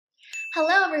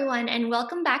Hello, everyone, and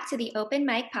welcome back to the Open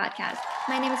Mic Podcast.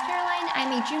 My name is Caroline.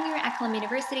 I'm a junior at Columbia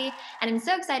University, and I'm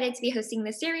so excited to be hosting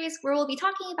this series where we'll be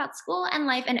talking about school and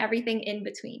life and everything in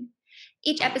between.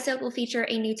 Each episode will feature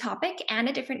a new topic and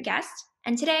a different guest.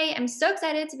 And today, I'm so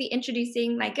excited to be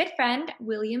introducing my good friend,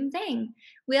 William Zhang.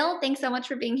 Will, thanks so much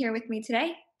for being here with me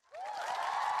today.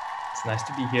 It's nice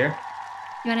to be here.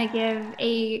 You want to give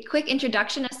a quick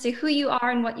introduction as to who you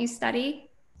are and what you study?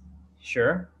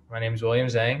 Sure. My name is William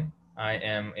Zhang. I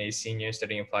am a senior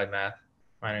studying applied math,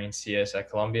 minoring in CS at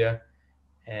Columbia,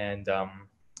 and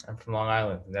I'm from Long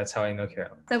Island. And that's how I know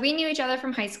Carolyn. So we knew each other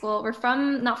from high school. We're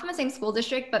not from the same school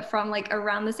district, but from like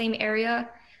around the same area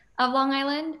of Long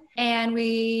Island. And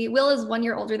Will is 1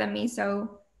 year older than me.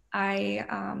 So I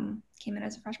came in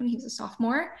as a freshman. He was a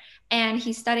sophomore and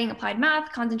he's studying applied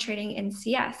math, concentrating in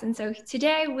CS. And so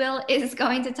today Will is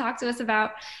going to talk to us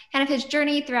about kind of his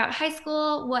journey throughout high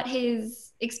school, what his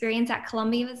experience at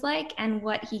Columbia was like, and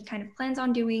what he kind of plans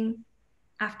on doing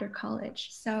after college.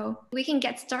 So we can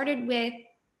get started with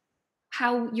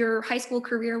how your high school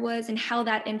career was and how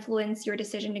that influenced your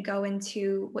decision to go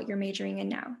into what you're majoring in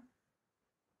now.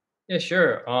 Yeah,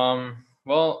 sure.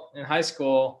 Well, in high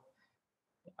school,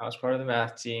 I was part of the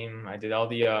math team. I did all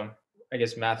the,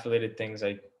 math related things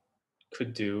I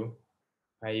could do.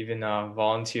 I even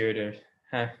volunteered or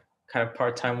kind of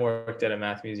part time worked at a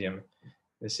math museum in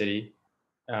the city.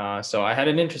 So I had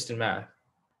an interest in math.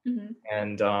 Mm-hmm.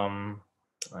 And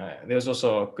there was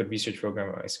also a good research program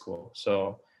at my school.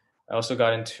 So I also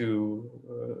got into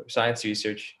science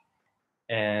research,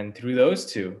 and through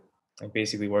those two, like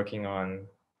basically working on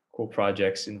cool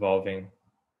projects involving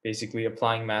basically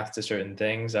applying math to certain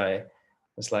things, I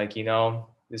was like,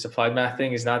 this applied math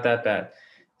thing is not that bad.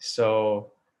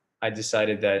 So I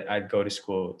decided that I'd go to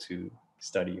school to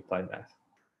study applied math.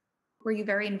 Were you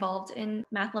very involved in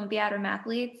Math Olympiad or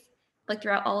Mathletes like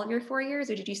throughout all of your 4 years,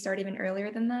 or did you start even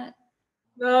earlier than that?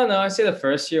 No, I'd say the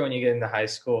first year when you get into high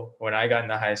school, when I got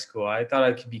into high school, I thought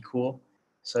I could be cool.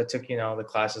 So I took, the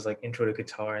classes like intro to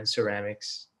guitar and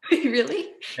ceramics.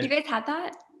 Really? And You guys had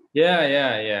that? yeah.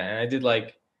 And I did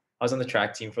I was on the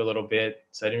track team for a little bit.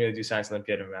 So I didn't really do science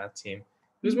Olympiad or math team.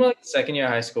 It was more like the second year of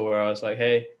high school where I was like,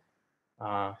 hey,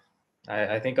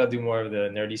 I think I'll do more of the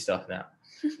nerdy stuff now.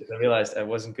 Because I realized I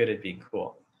wasn't good at being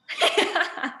cool.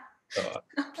 So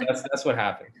that's what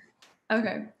happened.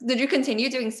 Okay. Did you continue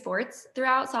doing sports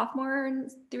throughout sophomore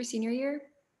and through senior year?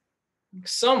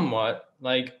 Somewhat.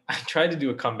 Like I tried to do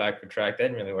a comeback for track, that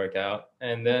didn't really work out,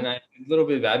 and then I did a little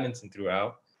bit of badminton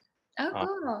throughout. Oh, Uh,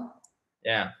 cool.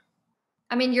 yeah,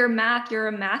 I mean, you're a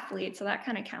mathlete, so that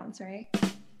kind of counts, right?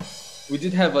 we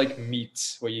did have like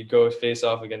meets where you'd go face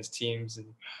off against teams in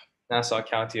Nassau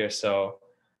County or so.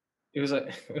 It was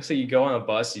like you go on a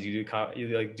bus, you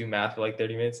do math for like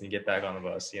 30 minutes and you get back on the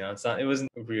bus. It wasn't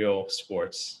real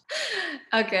sports.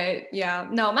 Okay, yeah.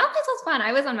 No, mathletes was fun.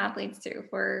 I was on mathletes too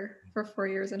for 4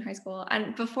 years in high school.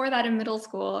 And before that in middle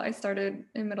school, I started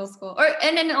in middle school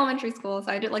and in elementary school.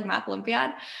 So I did like Math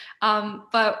Olympiad.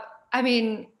 But I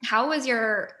mean, how was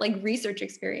your like research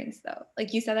experience though?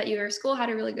 Like you said that your school had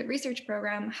a really good research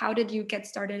program. How did you get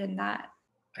started in that?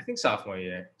 I think sophomore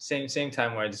year, same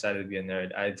time where I decided to be a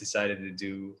nerd, I decided to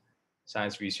do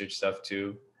science research stuff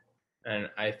too. And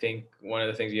I think one of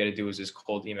the things you got to do is just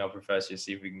cold email professors,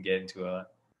 see if we can get into a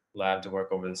lab to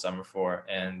work over the summer for.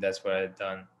 And that's what I had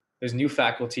done. There's new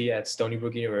faculty at Stony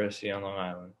Brook University on Long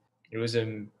Island. It was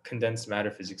a condensed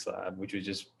matter physics lab, which was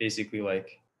just basically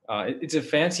it's a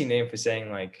fancy name for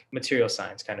saying like material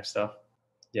science kind of stuff.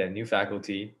 Yeah, new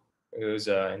faculty. It was,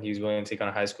 and he was willing to take on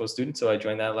a high school student, so I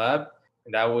joined that lab,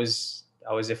 and that was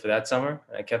it for that summer.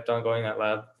 And I kept on going that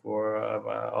lab for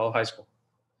all of high school.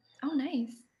 Oh,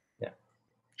 nice. Yeah.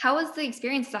 How was the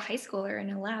experience as a high schooler in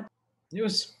a lab? It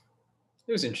was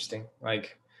interesting.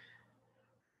 Like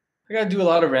I got to do a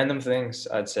lot of random things,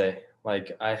 I'd say.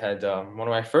 Like I had one of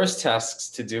my first tasks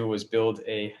to do was build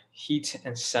a heat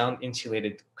and sound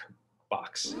insulated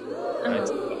box. Right?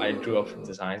 So I drew up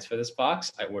designs for this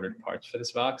box. I ordered parts for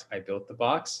this box. I built the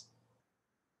box.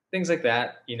 Things like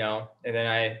that, And then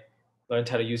I learned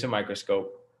how to use a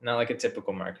microscope. Not like a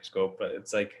typical microscope, but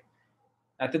it's like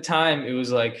at the time it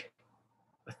was like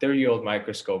a 30-year-old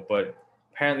microscope, but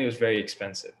apparently it was very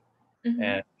expensive. Mm-hmm.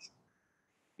 And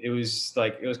it was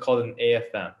called an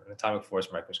AFM, an atomic force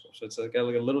microscope. So it's like a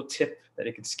little tip that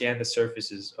it could scan the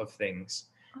surfaces of things,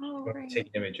 Right. take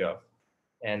an image of.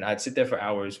 And I'd sit there for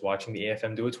hours watching the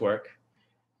AFM do its work.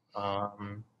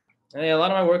 And a lot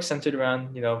of my work centered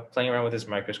around, playing around with this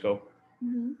microscope,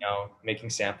 Mm-hmm. making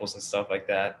samples and stuff like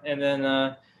that. And then,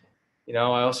 I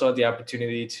also had the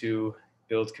opportunity to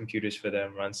build computers for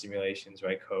them, run simulations,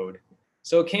 write code.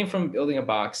 So it came from building a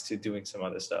box to doing some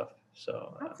other stuff.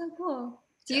 So That's so cool.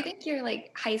 Do you yeah. think your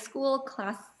like high school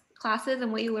classes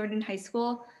and what you learned in high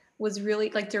school was really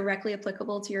like directly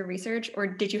applicable to your research, or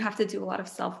did you have to do a lot of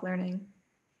self-learning?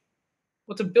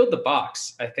 Well, to build the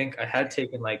box, I think I had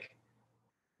taken like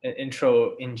an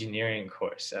intro engineering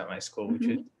course at my school, which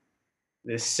was Mhm.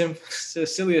 the the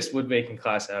silliest wood making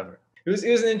class ever. It was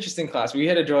an interesting class. We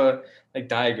had to draw like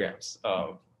diagrams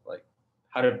of like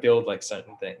how to build like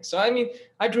certain things. So I mean,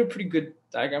 I drew a pretty good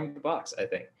diagram of the box, I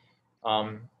think.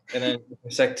 And then with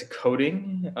respect to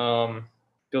coding,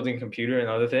 building a computer and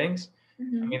other things. I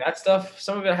mean, Mhm. that stuff.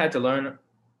 Some of it I had to learn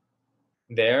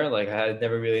there. Like I had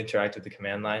never really interacted with the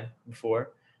command line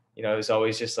before. It was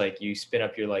always just like you spin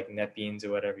up your like NetBeans or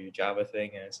whatever your Java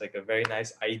thing, and it's like a very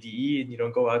nice IDE, and you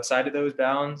don't go outside of those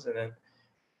bounds. And then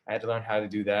I had to learn how to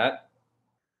do that.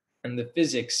 And the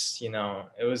physics,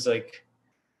 it was like,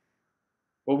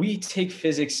 well, we take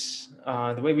physics.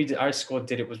 The way our school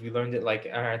did it was we learned it like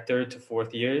in our third to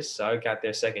fourth years. So I got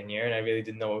there second year, and I really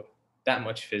didn't know that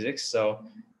much physics. So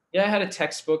yeah, I had a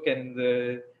textbook, and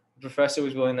the professor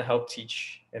was willing to help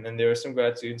teach. And then there were some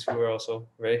grad students who were also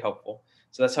very helpful.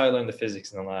 So that's how I learned the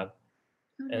physics in the lab.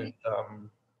 Oh, And nice.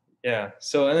 yeah,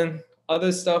 so and then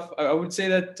other stuff, I would say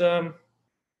that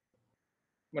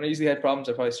when I usually had problems,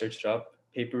 I probably searched up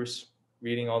papers,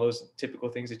 reading all those typical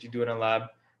things that you do in a lab.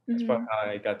 That's probably Mhm. how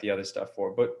I got the other stuff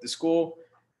for. But the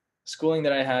schooling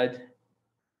that I had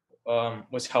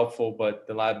was helpful, but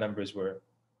the lab members were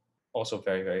also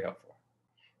very, very helpful.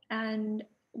 And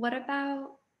what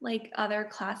about like other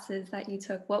classes that you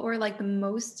took? What were like the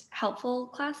most helpful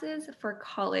classes for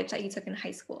college that you took in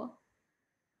high school?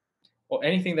 Well,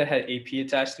 anything that had AP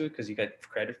attached to it, because you got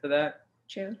credit for that.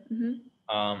 True. Hmm.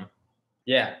 Um,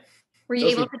 yeah, Were you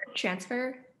those able were. to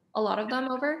transfer a lot of them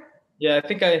over? Yeah, I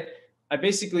think I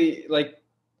basically like.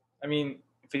 I mean,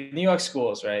 for New York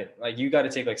schools, right? Like you got to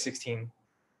take like 15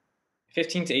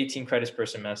 to 18 credits per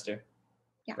semester,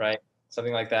 Yeah. right?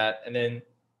 Something like that. And then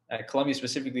at Columbia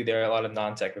specifically, there are a lot of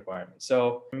non-tech requirements.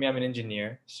 So for me, I'm an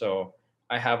engineer, so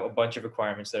I have a bunch of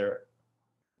requirements that are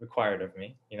required of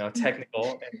me,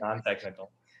 technical and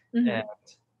non-technical. And Hmm.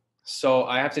 so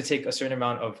I have to take a certain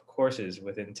amount of courses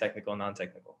within technical and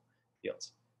non-technical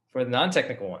fields. For the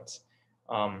non-technical ones,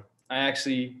 I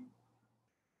actually,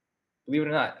 believe it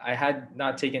or not, I had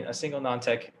not taken a single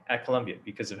non-tech at Columbia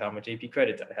because of how much AP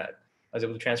credit I had. I was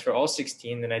able to transfer all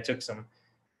 16. Then I took some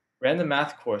random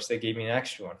math course that gave me an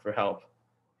extra one for help.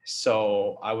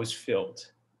 So I was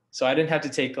filled. So I didn't have to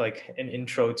take like an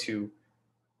intro to,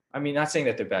 I mean, not saying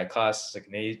that they're bad classes, like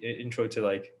an intro to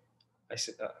like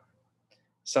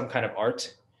some kind of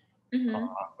art uh, Hmm.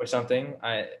 or something.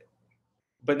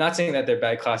 But not saying that they're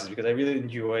bad classes because I really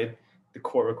enjoyed the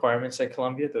core requirements at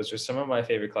Columbia. Those are some of my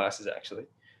favorite classes actually.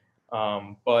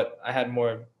 But I had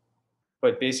more,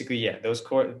 but basically, yeah, those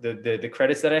the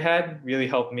credits that I had really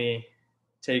helped me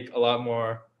take a lot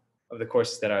more of the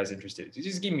courses that I was interested in. It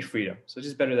just gave me freedom. So it's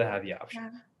just better to have the option.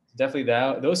 Yeah. Definitely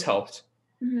that those helped.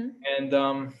 Hmm. And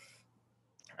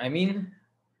I mean,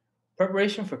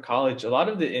 preparation for college, a lot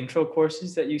of the intro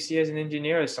courses that you see as an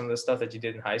engineer is some of the stuff that you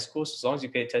did in high school. So as long as you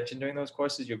pay attention during those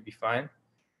courses, you'll be fine.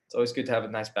 It's always good to have a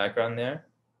nice background there.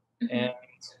 And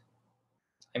Hmm.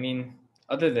 I mean,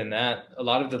 other than that, a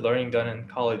lot of the learning done in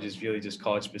college is really just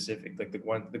college specific. Like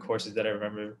the courses that I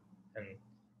remember and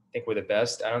think were the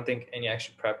best. I don't think any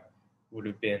extra prep would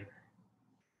have been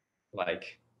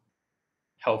like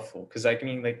helpful because I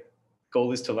mean like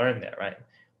goal is to learn there, right?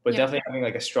 But Yeah. definitely having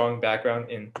like a strong background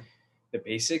in the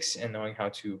basics and knowing how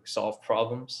to solve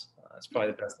problems, that's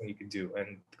probably the best thing you could do.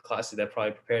 And the classes that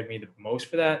probably prepared me the most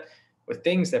for that, or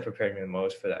things that prepared me the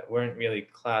most for that, weren't really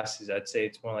classes. I'd say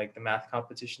it's more like the math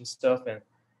competition stuff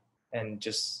and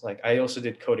just like I also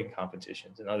did coding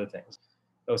competitions and other things.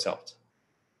 Those helped.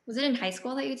 Was it in high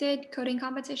school that you did coding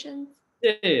competitions?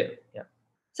 Yeah, yeah, yeah. Yeah.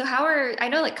 So I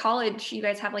know like college, you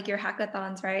guys have like your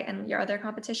hackathons, right? And your other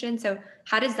competitions. So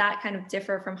how does that kind of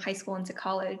differ from high school into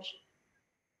college?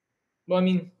 Well, I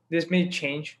mean, this may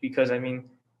change because I mean,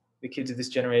 the kids of this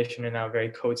generation are now very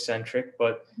code centric.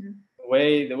 But Mhm.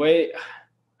 the way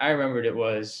I remembered it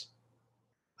was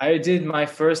I did my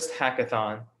first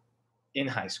hackathon in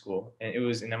high school, and it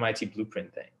was an MIT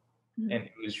Blueprint thing, and Mhm.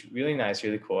 it was really nice,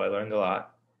 really cool. I learned a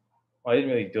lot. Well, I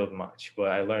didn't really build much,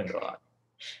 but I learned a lot,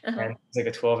 and Uh-huh. it's like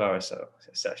a 12-hour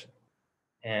session.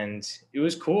 And it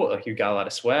was cool. Like you got a lot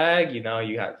of swag, you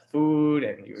had food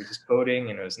and you were just coding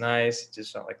and it was nice. It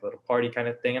just felt like a little party kind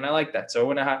of thing. And I like that. So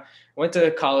when I went to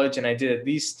college and I did at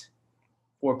least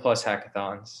 4+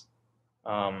 hackathons,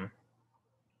 um,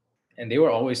 and they were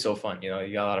always so fun. You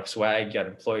got a lot of swag, you got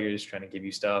employers trying to give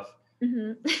you stuff.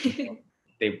 Mhm.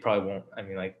 they probably won't. I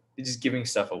mean, like they're just giving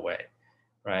stuff away,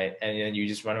 right? And then you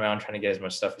just run around trying to get as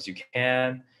much stuff as you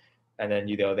can. And then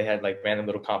they had like random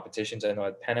little competitions. I know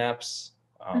at Penn Apps,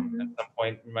 at Mhm. some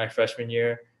point in my freshman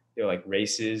year, there were like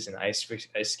races and ice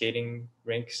skating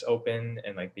rinks open,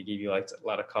 and like they gave you like a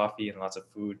lot of coffee and lots of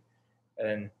food.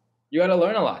 And you got to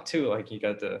learn a lot too. Like you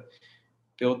got to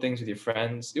build things with your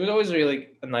friends. It was always really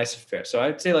a nice affair. So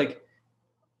I'd say like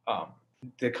um,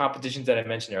 the competitions that I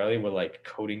mentioned earlier were like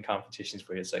coding competitions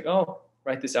where it's like, oh,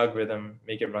 write this algorithm,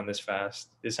 make it run this fast.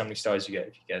 This is how many stars you get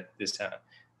if you get this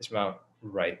amount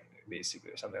right,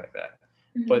 basically, or something like that.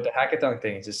 But Mhm. the hackathon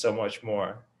thing is just so much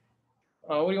more.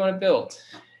 Oh, what do you want to build?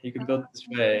 You can build it this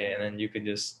way, and then you can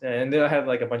and they'll have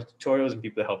like a bunch of tutorials and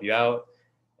people to help you out,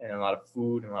 and a lot of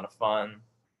food and a lot of fun.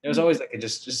 It was Mhm. always like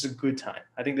just a good time.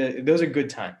 I think that those are good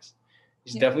times.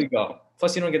 You should Yeah. definitely go.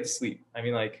 Plus, you don't get to sleep. I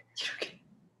mean, like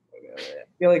I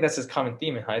feel like that's a common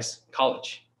theme in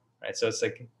college, right? So it's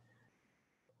like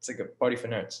a party for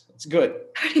nerds. It's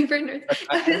good. Party for nerds.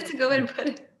 That's a good way to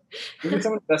put These are it.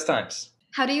 some of the best times.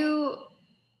 How do you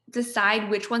decide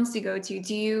which ones to go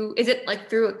to? Is it like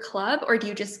through a club, or do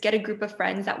you just get a group of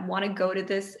friends that want to go to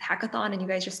this hackathon and you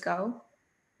guys just go?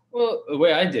 Well, the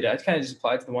way I did it, I kind of just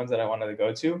applied to the ones that I wanted to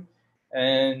go to,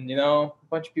 and a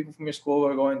bunch of people from your school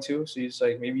are going to. So you just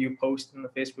like maybe you post in the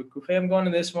Facebook group, "Hey, I'm going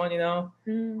to this one,"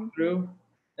 Mm. through,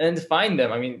 and to find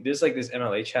them. I mean, there's like this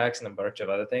MLH hacks and a bunch of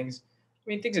other things. I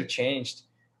mean, things have changed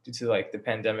due to like the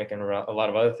pandemic and a lot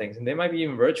of other things, and they might be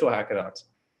even virtual hackathons.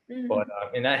 But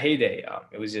Mm. in that heyday,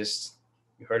 it was just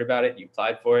you heard about it, you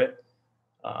applied for it,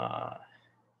 uh,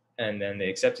 and then they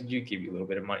accepted you, give you a little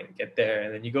bit of money to get there,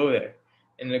 and then you go there.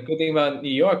 And the good thing about New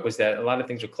York was that a lot of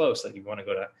things were close. Like you want to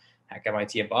go to Hack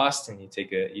MIT in Boston, you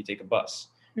take a bus.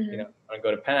 You Mhm. want to go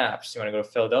to Penn Apps, you want to go to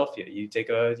Philadelphia, you take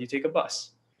a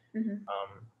bus. Mhm.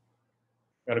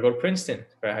 You want to go to Princeton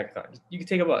for a hackathon, you can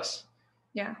take a bus.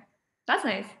 Yeah. That's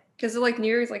nice. Because like New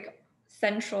York is like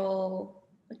central,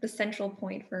 like the central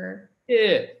point for.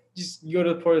 Yeah, just you go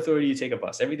to the Port Authority, you take a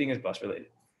bus. Everything is bus related.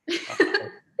 Uh,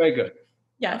 Very good.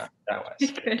 Yes. That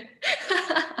was. Good.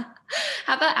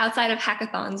 How about outside of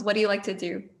hackathons? What do you like to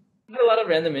do? I had a lot of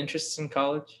random interests in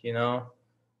college.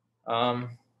 I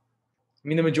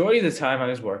mean, the majority of the time I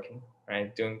was working,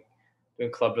 right, doing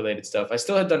club related stuff. I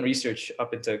still had done research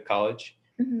up into college,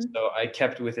 Mhm. so I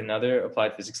kept with another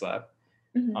applied physics lab.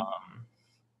 Mhm. Um,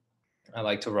 I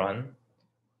like to run.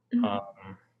 Mhm.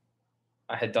 Um,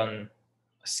 I had done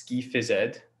a ski phys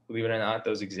ed. Believe it or not,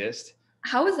 those exist.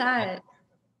 How was It that?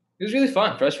 was really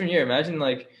fun freshman year. Imagine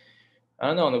like I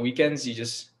don't know, on the weekends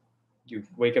you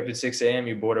wake up at 6 a.m.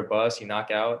 You board a bus, you knock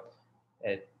out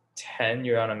at 10.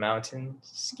 You're on a mountain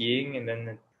skiing, and then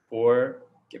at 4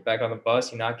 get back on the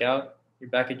bus, you knock out, you're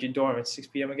back at your dorm at 6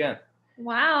 p.m. again.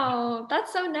 Wow,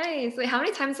 that's so nice. Wait, how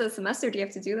many times a semester do you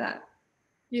have to do that?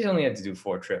 You only had to do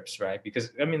 4 trips, right?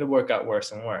 Because I mean the work got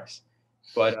worse and worse,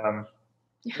 but Yeah.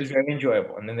 it was very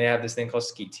enjoyable. And then they have this thing called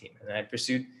ski team, and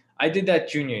I did that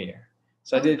junior year.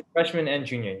 So I Oh. did freshman and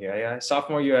junior year.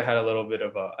 Sophomore year, I had a little bit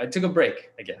of I took a break,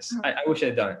 I guess. Uh-huh. I wish I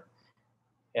had done it.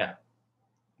 Yeah.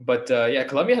 But yeah,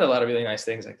 Columbia had a lot of really nice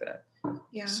things like that.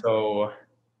 Yeah. So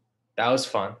that was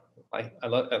fun. I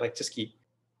like to ski.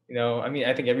 I mean,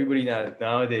 I think everybody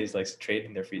nowadays likes to trade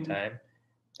in their free time.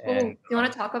 Oh, And do you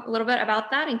want to talk a little bit about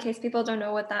that in case people don't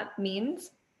know what that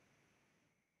means?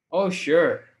 oh,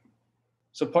 sure.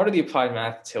 So part of the applied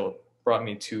math tilt brought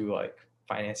me to like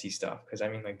financy stuff because I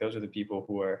mean, like those are the people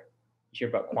who are you hear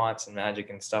about quants and magic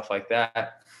and stuff like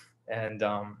that. And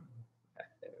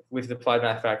with the applied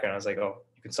math background, I was like, oh,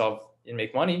 you can solve and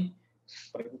make money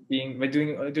by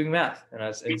doing math, and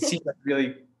it seemed like a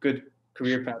really good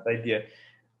career path idea.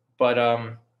 But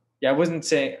yeah, I wasn't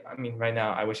saying. I mean, right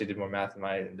now, I wish I did more math in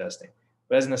my investing.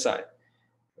 But as an aside,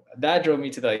 that drove me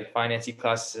to the like financing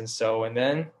classes and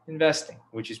then investing,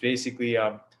 which is basically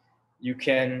you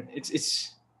can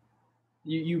it's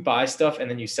you buy stuff and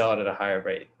then you sell it at a higher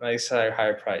rate, like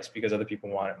higher price because other people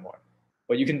want it more.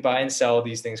 But you can buy and sell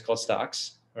these things called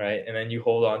stocks, right? And then you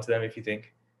hold on to them if you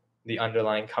think the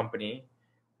underlying company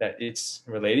that it's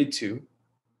related to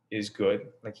is good.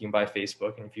 Like you can buy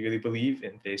Facebook, and if you really believe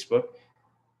in Facebook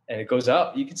and it goes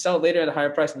up, you can sell it later at a higher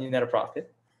price and you net a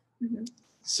profit. Mhm.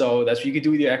 So that's what you could do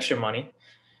with your extra money.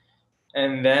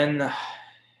 And then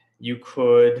you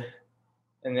could,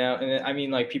 and I mean,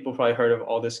 like people probably heard of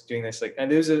all this doing this, like, and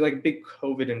there's a like big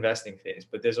COVID investing phase,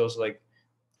 but there's also like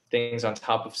things on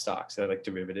top of stocks that are like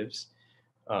derivatives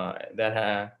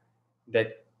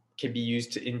that can be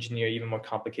used to engineer even more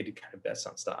complicated kind of bets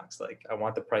on stocks. Like I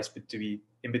want the price to be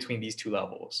in between these two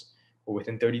levels, or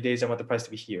within 30 days, I want the price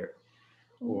to be here,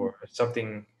 Ooh. or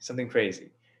something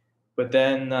crazy. But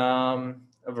then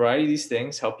a variety of these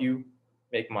things help you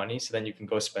make money, so then you can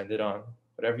go spend it on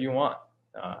whatever you want.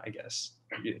 I guess.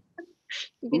 You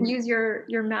can use your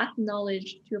math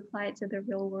knowledge to apply it to the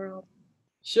real world.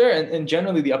 Sure, and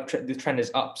generally the trend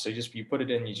is up. So you put it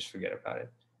in, you just forget about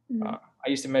it. Mhm. I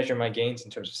used to measure my gains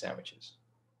in terms of sandwiches.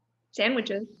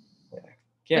 Sandwiches. Yeah,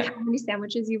 Like yeah, how many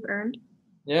sandwiches you've earned?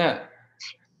 yeah,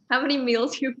 How many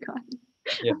meals you've gotten?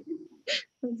 yeah.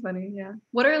 That's funny. Yeah.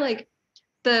 What are like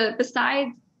the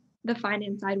besides the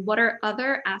finance side, what are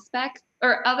other aspects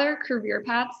or other career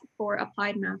paths for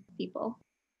applied math people?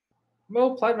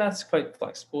 Well, applied math is quite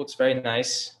flexible. It's very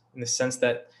nice in the sense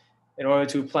that in order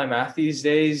to apply math these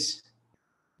days,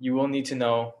 you will need to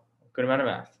know a good amount of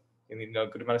math. You need to know a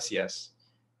good amount of CS,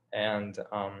 and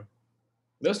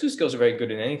those two skills are very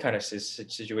good in any kind of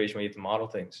situation where you have to model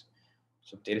things.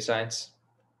 So data science,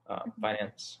 Mhm.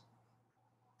 finance,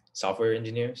 software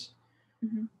engineers,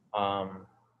 Mhm. um,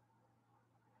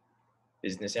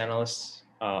 business analysts.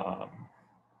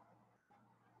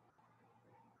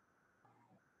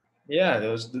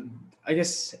 Yeah, I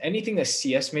guess anything a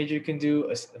CS major can do,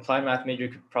 a applied math major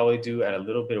could probably do at a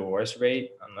little bit worse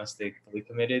rate unless they fully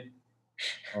committed.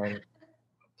 And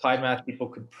applied math people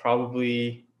could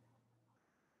probably,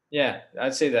 yeah,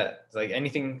 I'd say that like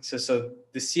anything. So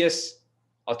the CS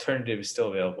alternative is still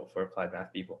available for applied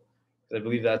math people. I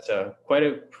believe that's quite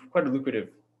a lucrative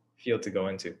field to go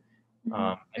into.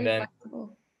 Mhm. And Very then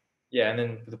flexible. yeah, and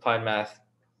then with applied math,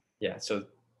 yeah. So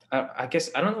I guess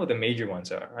I don't know what the major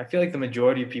ones are. I feel like the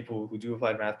majority of people who do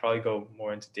applied math probably go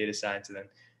more into data science and then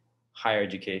higher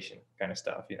education kind of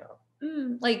stuff.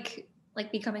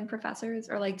 Like becoming professors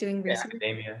or like doing Yeah, research.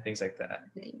 academia, things like that.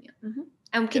 Academia.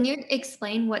 Yeah, Can you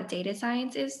explain what data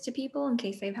science is to people in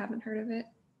case they haven't heard of it?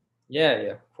 yeah,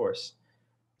 of course.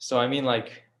 So I mean,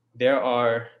 like there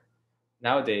are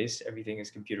nowadays everything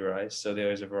is computerized, so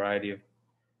there's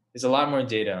a lot more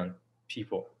data on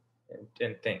people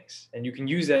and things, and you can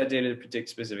use that data to predict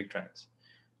specific trends.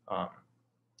 Um,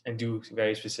 and do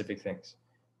very specific things,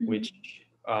 Mhm. which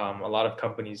a lot of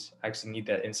companies actually need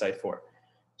that insight for.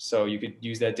 So you could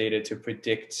use that data to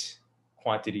predict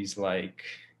quantities like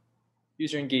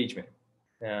user engagement,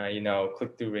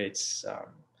 click-through rates,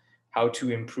 how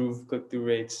to improve click-through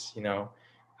rates,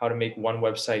 how to make one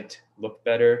website look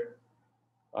better,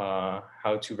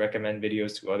 how to recommend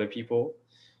videos to other people.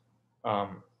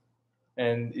 Um,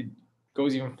 and it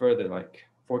goes even further, like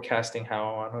forecasting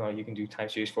how, I don't know, you can do time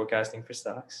series forecasting for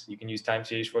stocks. You can use time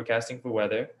series forecasting for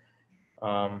weather,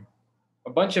 um, a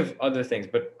bunch of other things.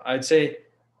 But I'd say,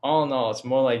 all in all, it's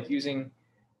more like using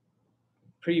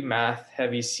pretty math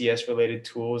heavy CS related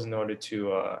tools in order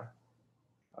to uh,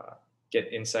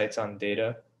 get insights on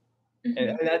data. And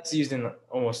Mhm. that's used in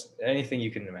almost anything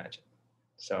you can imagine.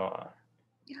 So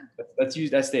Yeah. that's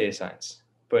data science.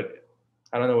 But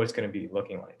I don't know what it's going to be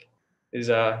looking like. It's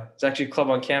actually a club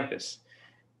on campus,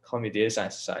 Columbia Data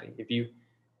Science Society.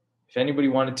 If anybody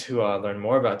wanted to learn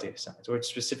more about data science or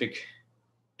specific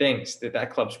things, that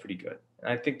club's pretty good. And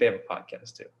I think they have a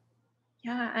podcast too.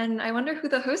 Yeah. And I wonder who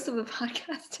the host of the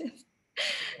podcast is.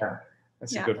 Yeah,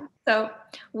 that's a Yeah. good one. So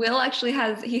Will actually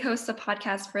he hosts a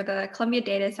podcast for the Columbia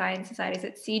Data Science Society. Is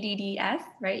it CDDS,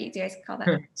 right? You guys call that,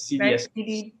 right? CDS.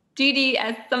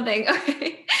 DDS something.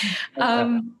 Okay.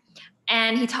 Um,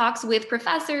 and he talks with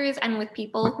professors and with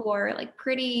people who are like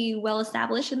pretty well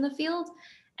established in the field.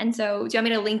 And so, do you want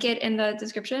me to link it in the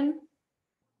description?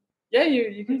 Yeah,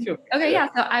 you can feel free Okay, to. yeah.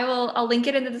 So I'll link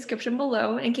it in the description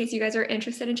below in case you guys are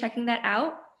interested in checking that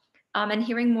out, and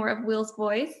hearing more of Will's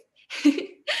voice.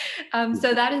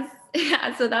 So that is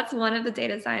yeah, so that's one of the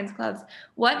data science clubs.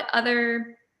 What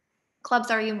other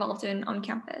clubs are you involved in on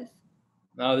campus?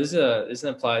 No, this is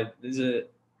a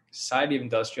Society of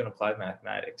Industrial and Applied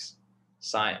Mathematics,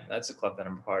 SIAM. That's the club that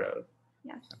I'm part of.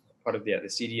 Yes. Part of the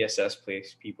CDSS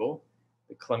place people,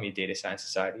 the Columbia Data Science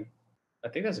Society. I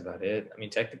think that's about it. I mean,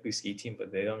 technically ski team,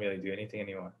 but they don't really do anything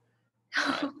anymore.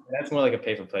 That's more like a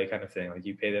pay for play kind of thing. Like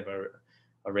you pay them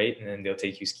a rate and then they'll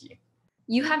take you skiing.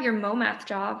 You have your MoMath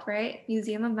job, right?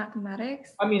 Museum of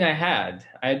Mathematics. I mean, I had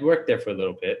worked there for a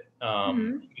little bit.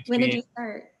 When did Between you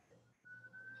start?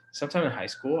 sometime in high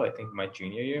school, I think my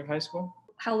junior year of high school.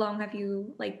 How long have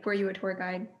you were you a tour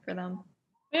guide for them?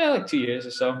 Yeah, like 2 years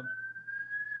or so.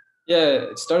 Yeah,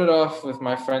 it started off with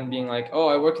my friend being like, "Oh,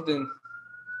 I work at the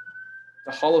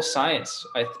Hall of Science.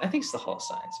 I think it's the Hall of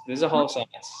Science. There's a Hall of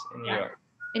Science in New Yeah, York,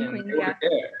 in and Queens. they were Yeah.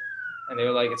 there, and they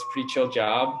were like, it's a pretty chill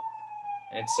job.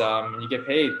 And it's you get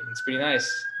paid. It's pretty nice.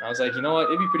 And I was like, you know what?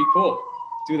 It'd be pretty cool.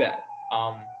 Do that.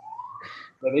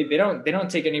 But they don't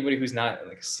take anybody who's not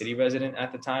like a city resident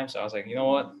at the time. So I was like, you know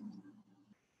what?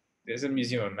 There's a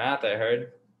museum of math. I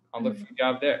heard. I'll look for a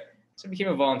job there. So I became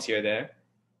a volunteer there.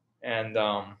 and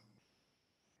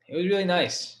it was really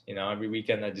nice. Every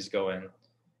weekend I just go in,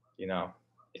 you know,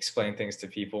 explain things to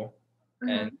people,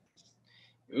 and Mhm.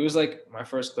 it was like my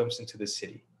first glimpse into the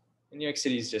city. And New York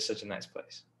City is just such a nice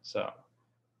place. So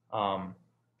um,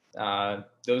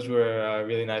 those were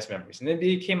really nice memories, and it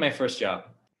became my first job.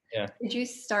 Yeah. Did you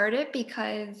start it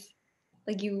because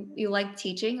like you like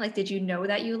teaching? Like did you know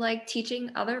that you like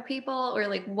teaching other people or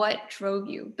like what drove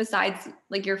you besides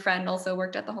like your friend also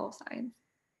worked at the Whole Science?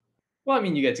 Well, I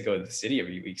mean, you get to go to the city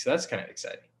every week, so that's kind of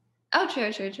exciting. Oh,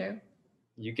 true, true, true.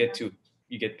 You get to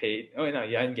you get paid. Oh no,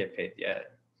 yeah, I didn't get paid. Yeah,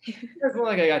 it's more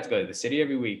like I got to go to the city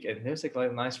every week, and there's like a lot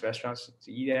of nice restaurants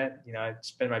to eat at. I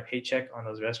spend my paycheck on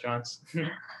those restaurants.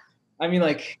 I mean,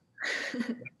 like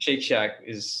Shake Shack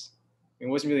it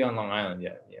wasn't really on Long Island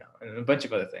yet, and a bunch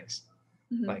of other things.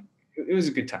 Like Mhm. it was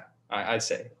a good time, I'd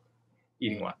say,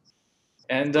 eating Yeah. wise.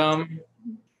 And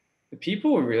the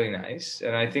people were really nice,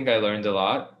 and I think I learned a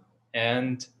lot.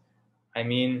 And I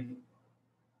mean,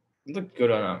 it looked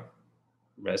good on a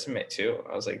resume too.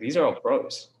 I was like, these are all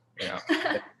pros, you know.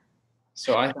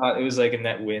 So I thought it was like a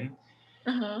net win.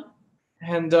 Uh-huh.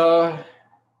 And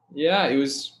yeah, it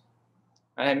was.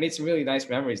 I had made some really nice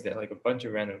memories there. Like a bunch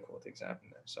of random cool things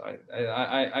happened there. So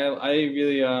I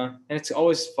really and it's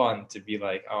always fun to be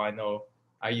like, oh, I know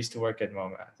I used to work at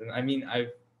MoMath, and I mean I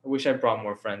wish I brought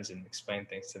more friends and explained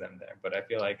things to them there, but I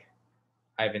feel like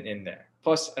I haven't in there.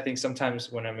 Plus, I think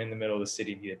sometimes when I'm in the middle of the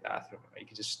city, need a bathroom, you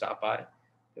can just stop by.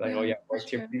 Be like, oh Yeah, yeah, I that's worked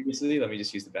here true. previously. Let me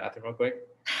just use the bathroom real quick.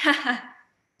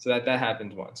 So that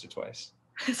happened once or twice.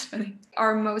 That's funny.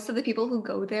 Are most of the people who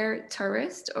go there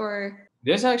tourists or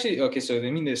There's actually okay. So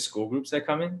I mean, there's school groups that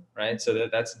come in, right? So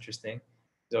that's interesting.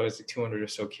 There's always like 200 or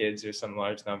so kids or some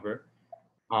large number.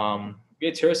 We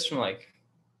had tourists from like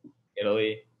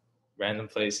Italy, random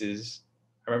places.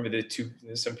 I remember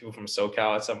there's some people from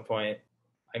SoCal at some point.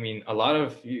 I mean, a lot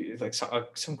of like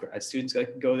some grad students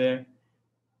like go there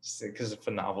just because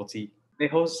for novelty. They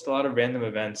host a lot of random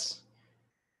events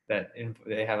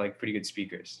they have like pretty good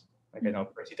speakers. Like I know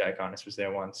Mhm. Percy Diakonis was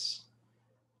there once,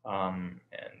 and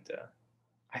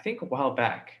I think a while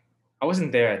back. I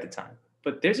wasn't there at the time,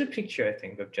 but there's a picture I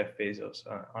think of Jeff Bezos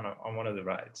on one of the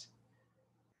rides.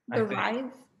 I The think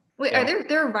rides? Wait, yeah. are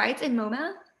there rides in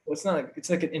MoMA? Well, it's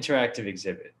like an interactive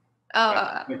exhibit,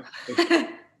 right? Oh, Like,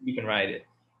 you can ride it.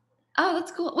 oh,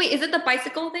 that's cool. Wait, is it the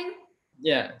bicycle thing?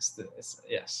 Yeah,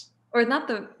 yes. Or not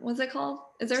the what's it called?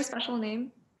 Is there a special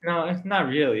name? No, not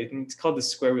really. It's called the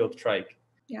square wheel trike.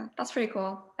 Yeah, that's pretty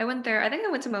cool. I went there. I think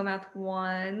I went to MoMath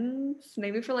once,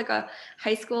 maybe for like a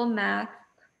high school math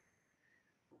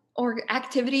or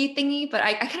activity thingy, but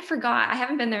I kind of forgot. I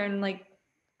haven't been there in like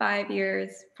 5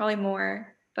 years, probably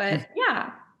more. But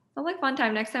yeah, sounds like fun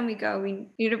time. Next time we go, we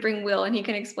need to bring Will and he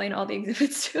can explain all the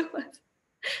exhibits to us.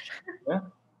 Yeah.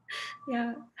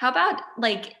 Yeah. How about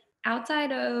like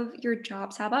outside of your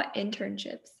jobs, how about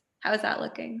internships? How is that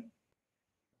looking?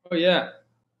 Oh yeah.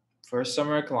 First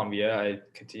summer at Columbia, I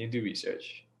continued to do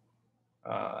research.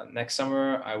 Next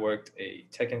summer, I worked a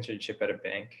tech internship at a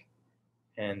bank,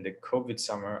 and the COVID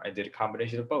summer, I did a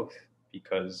combination of both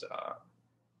because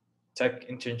tech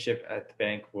internship at the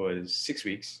bank was 6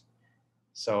 weeks,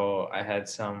 so I had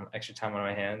some extra time on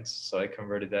my hands. So I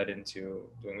converted that into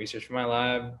doing research for my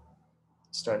lab,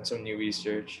 starting some new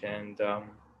research, and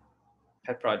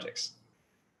pet projects.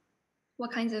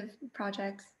 What kinds of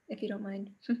projects, if you don't mind?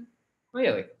 Oh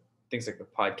yeah, like things like the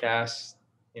podcast.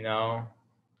 You know,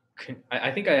 I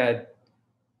think I had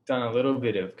done a little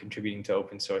bit of contributing to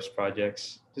open source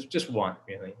projects, just one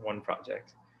really, one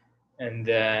project, and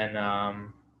then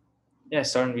yeah,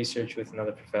 starting research with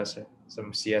another professor,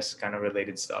 some CS kind of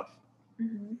related stuff.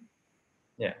 Mhm.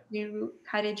 Yeah,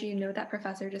 How did you know that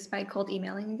professor just by cold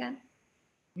emailing again?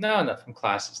 no, not from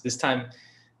classes. This time,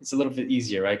 it's a little bit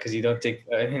easier, right? Because you don't take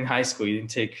in high school, you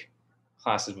didn't take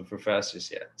classes with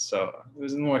professors yet, so it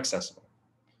was more accessible.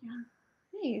 Yeah.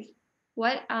 Nice.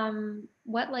 What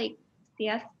like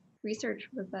CS research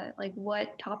was that? Like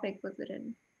what topic was it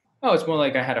in? Oh, it's more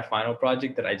like I had a final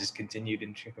project that I just continued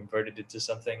and converted it to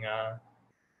something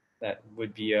that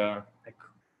would be like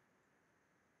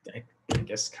I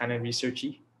guess kind of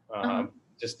researchy. Uh-huh.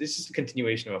 Just this is a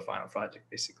continuation of a final project,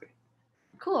 basically.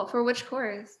 Cool. For which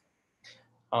course?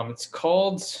 It's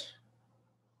called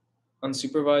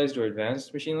unsupervised or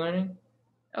advanced machine learning.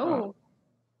 Uh, Oh,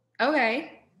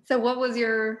 okay. So what was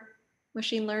your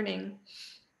machine learning?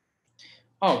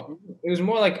 oh, it was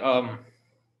more like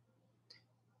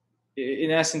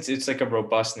in essence, it's like a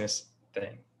robustness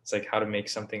thing. It's like how to make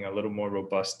something a little more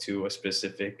robust to a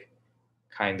specific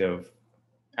kind of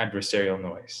adversarial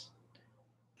noise.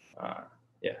 Uh,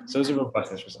 yeah, so it's a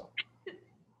robustness result.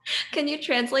 Can you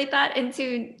translate that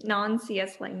into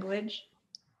non-CS language?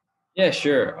 Yeah,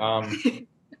 sure.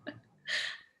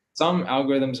 Some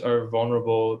algorithms are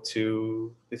vulnerable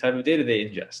to the type of data they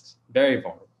ingest. Very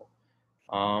vulnerable.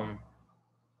 Um,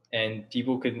 and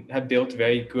people could have built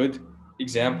very good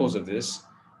examples of this,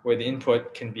 where the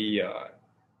input can be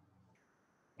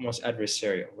almost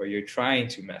adversarial, where you're trying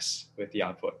to mess with the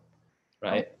output, Oh,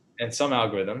 right? And some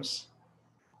algorithms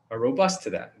are robust to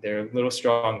that. They're a little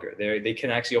stronger. They can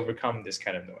actually overcome this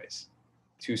kind of noise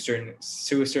to a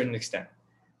certain extent.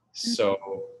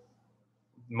 So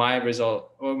my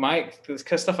result, or my the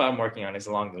stuff I'm working on is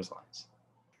along those lines.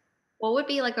 what would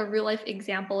be like a real life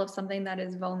example of something that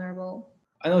is vulnerable?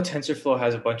 I know TensorFlow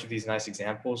has a bunch of these nice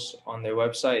examples on their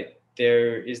website.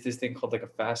 There is this thing called like a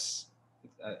fast,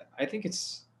 I think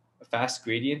it's a fast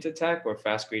gradient attack or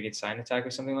fast gradient sign attack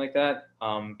or something like that.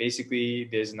 Basically,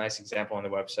 there's a nice example on the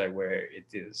website where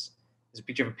there's a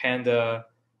picture of a panda.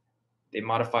 They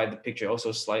modified the picture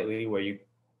also slightly where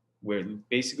it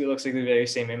basically looks like the very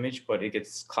same image, but it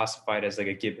gets classified as like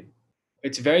a given.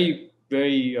 It's very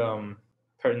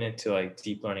pertinent to like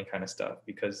deep learning kind of stuff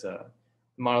because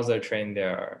models that are trained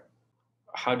there are,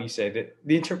 how do you say that,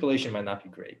 the interpolation might not be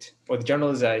great, or the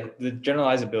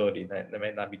generalizability that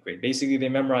might not be great. Basically, they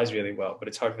memorize really well, but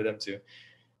it's hard for them to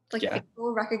Like yeah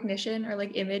pixel recognition or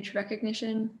like image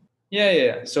recognition?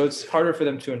 yeah. So it's harder for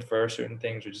them to infer certain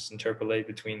things or just interpolate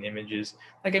between images.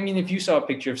 Like I mean, if you saw a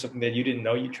picture of something that you didn't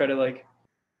know, you try to like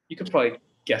you could probably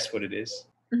guess what it is.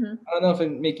 Mm-hmm. I don't know if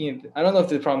I'm making it. I don't know if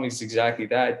the problem is exactly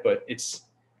that, but it's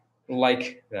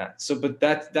like that. So, but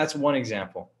that's one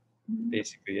example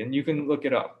basically, and you can look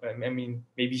it up. I mean,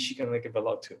 maybe she can look it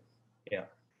up too. Yeah.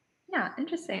 Yeah,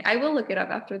 interesting. I will look it up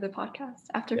after the podcast,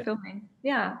 after Yeah. filming.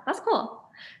 Yeah, that's cool.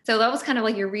 So that was kind of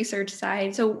like your research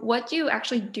side. So what do you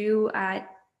actually do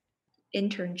at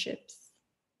internships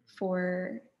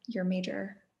for your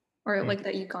major or Hmm. like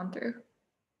that you've gone through?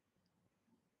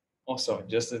 Also,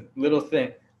 just a little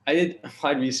thing. I did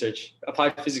applied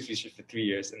physics research for 3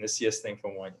 years, and the CS thing for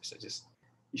 1 year. So just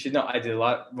you should know I did a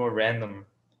lot more random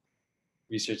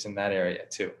research in that area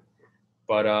too.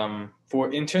 But for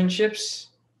internships,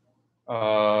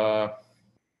 uh,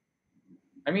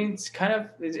 I mean,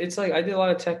 it's like I did a lot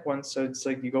of tech ones. So it's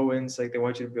like you go in, it's like they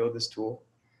want you to build this tool,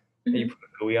 and you Mhm. put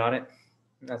a GUI on it,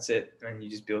 and that's it, and you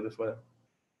just build it for them.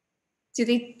 Do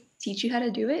they teach you how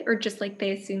to do it or just like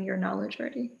they assume your knowledge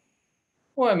already?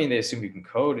 Well, I mean, they assume you can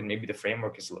code, and maybe the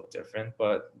framework is a little different,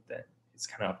 but then it's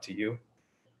kind of up to you.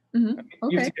 I mean,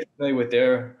 you have Okay. to get familiar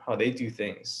with how they do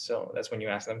things. So that's when you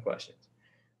ask them questions.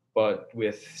 But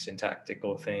with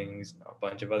syntactical things, a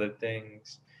bunch of other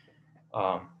things,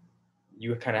 um,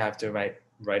 you kind of have to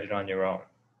write it on your own.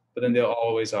 But then they'll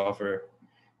always offer,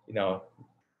 you know,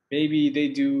 maybe they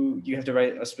do. You have to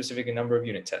write a specific number of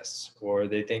unit tests, or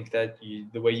they think that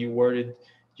the way you worded,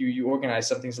 you organize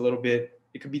something's a little bit.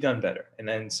 It could be done better, and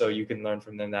then so you can learn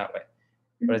from them that way.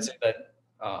 But I'd Mhm. say that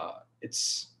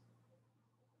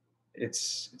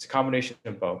it's a combination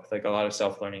of both, like a lot of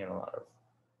self learning and a lot of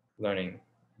learning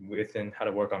within how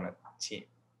to work on a team.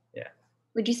 Yeah.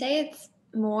 Would you say it's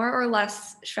more or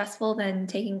less stressful than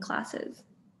taking classes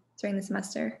during the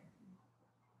semester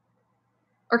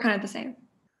or kind of the same?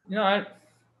 I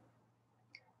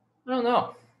don't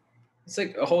know. It's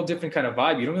like a whole different kind of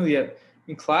vibe. You don't really have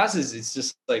in classes. It's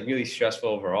just like really stressful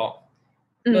overall.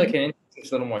 I feel like Mm. an intern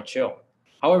is a little more chill.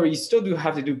 However, you still do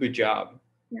have to do a good job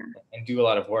Yeah. and do a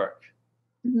lot of work.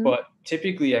 Hmm. But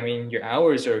typically, I mean, your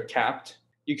hours are capped.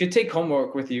 You could take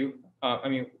homework with you.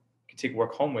 You could take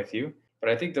work home with you. But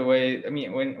I think I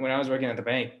mean, when I was working at the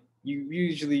bank, you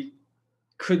usually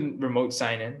couldn't remote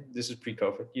sign in. This was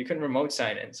pre-COVID. You couldn't remote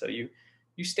sign in, so you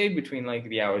stayed between like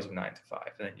the hours of 9 to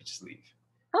 5, and then you just leave.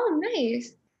 Oh,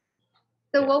 nice.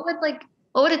 So Yeah. what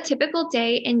would a typical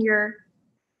day in your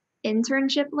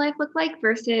internship life look like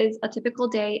versus a typical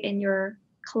day in your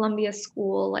Columbia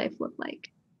school life look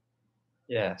like?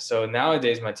 Yeah. So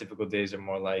nowadays, my typical days are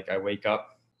more like I wake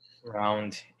up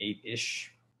around 8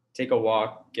 ish, take a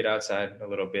walk, get outside a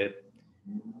little bit,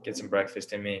 get some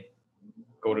breakfast in me,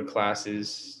 go to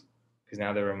classes because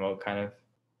now they're remote. Kind of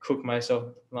cook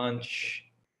myself lunch.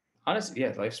 Honestly,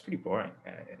 yeah, life's pretty boring.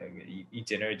 I eat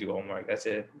dinner, do homework. That's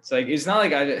it. It's like it's not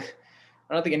like I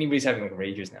don't think anybody's having like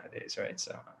rages nowadays, right?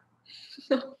 So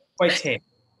quite tame.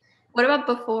 What about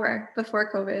before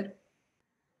COVID?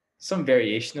 Some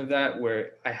variation of that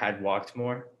where I had walked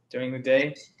more during the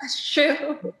day. That's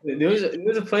true. There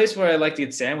was a place where I like to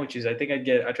get sandwiches. I try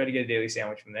to get a daily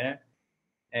sandwich from there,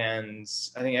 and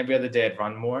I think every other day I'd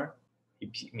run more.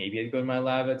 Maybe I'd go to my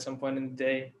lab at some point in the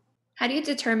day. How do you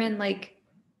determine like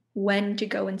when to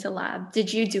go into lab?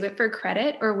 Did you do it for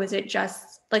credit, or was it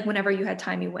just like whenever you had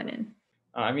time you went in?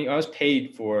 I mean, I was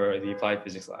paid for the applied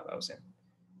physics lab I was in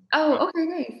Oh, okay,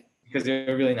 nice. because they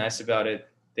were really nice about it.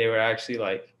 They were actually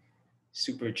like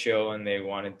super chill, and they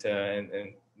wanted to, and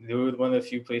they were one of the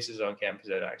few places on campus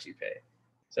that actually pay.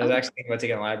 So I was Oh, actually thinking about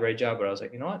taking a library job, but I was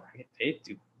like, you know what, I get paid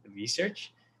to do the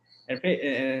research,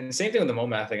 and same thing with the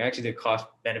MOMAT thing. I actually did cost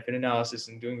benefit analysis,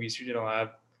 and doing research in a lab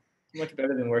much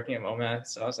better than working at MOMAT.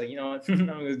 So I was like, you know what, I'm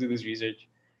going to do this research.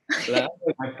 So that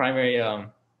was my primary.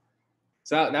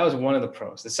 So that was one of the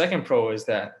pros. The second pro is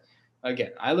that,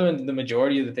 again, I learned the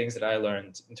majority of the things that I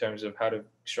learned in terms of how to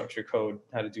structure code,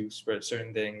 how to do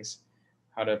certain things,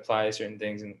 how to apply certain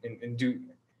things, and do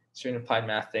certain applied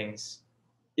math things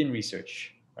in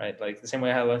research, right? Like the same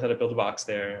way I learned how to build a box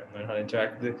there, and learn how to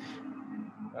interact with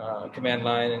the command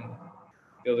line and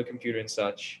build a computer and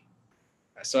such.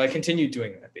 So I continued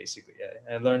doing that basically.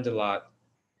 Yeah, I learned a lot,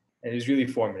 and it was really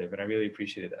formative, and I really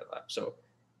appreciated that lab. So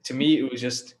to me, it was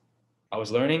just I was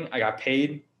learning, I got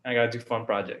paid, and I got to do fun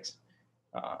projects.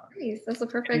 Uh, nice. That's a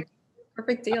and,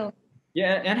 perfect deal.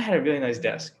 yeah, and I had a really nice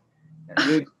desk. And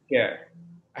really, yeah,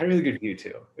 I had a really good view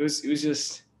too. It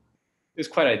was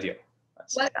quite ideal. I'd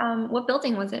say. What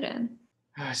building was it in?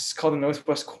 It's called the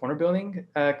Northwest Corner Building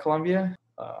at Columbia,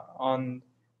 on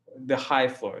the high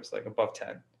floors, like above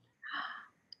 10.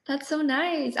 That's so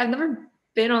nice. I've never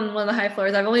been on one of the high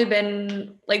floors. I've only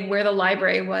been like where the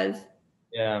library was.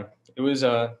 Yeah, it was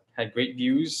had great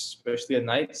views, especially at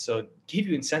night. So it gave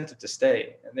you incentive to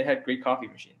stay, and they had great coffee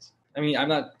machines. I mean, I'm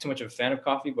not too much of a fan of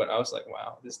coffee, but I was like,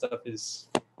 wow, this stuff is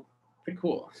pretty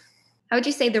cool. How would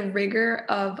you say the rigor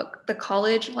of the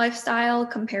college lifestyle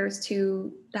compares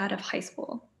to that of high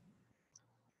school?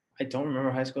 I don't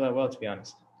remember high school that well, to be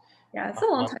honest. Yeah, it's a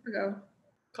long Um, time ago.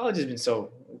 college has been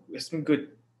it's been good.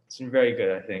 It's been very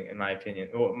good, I think, in my opinion,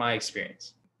 or my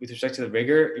experience. With respect to the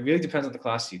rigor, it really depends on the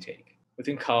class you take.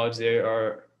 Within college, you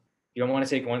don't want to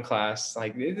take one class.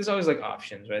 Like, there's always like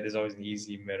options, right? There's always an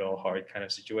easy, middle, hard kind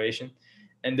of situation.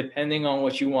 And depending on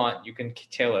what you want, you can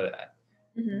tailor that.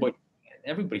 Mm-hmm. But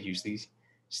everybody usually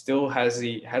still has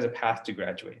a path to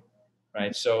graduate,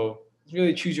 right? So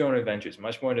really choose your own adventures,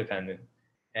 much more independent,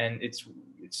 and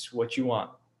it's what you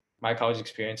want. My college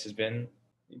experience has been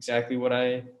exactly what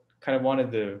I kind of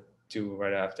wanted to do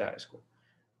right after high school.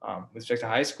 With respect to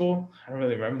high school, I don't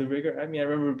really remember the rigor. I mean, I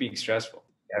remember it being stressful.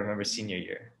 I remember senior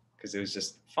year because it was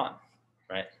just fun,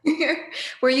 right?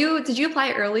 Did you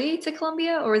apply early to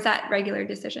Columbia or was that regular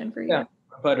decision for Yeah, you?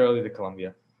 I applied early to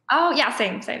Columbia. Oh, yeah,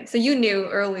 same. So you knew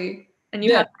early and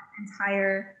you Yeah, had the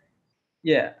entire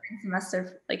yeah,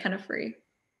 semester like kind of free.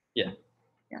 yeah.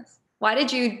 Yes. Why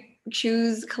did you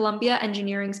choose Columbia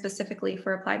Engineering specifically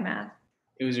for applied math?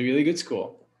 It was a really good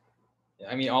school.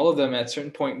 I mean, all of them at a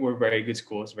certain point were very good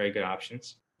schools, very good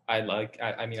options. I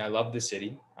mean, I love the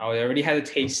city. I already had a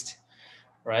taste,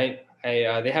 right? They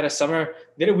had they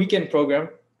had a weekend program,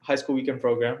 high school weekend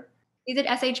program. You did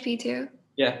SHP too?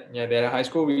 Yeah, they had a high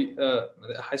school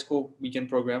weekend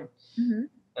program, Mm-hmm.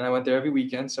 and I went there every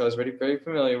weekend, so I was very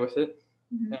familiar with it.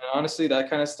 Mm-hmm. And honestly, that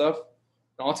kind of stuff,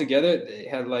 altogether, they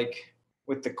had like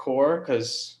with the core,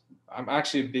 because I'm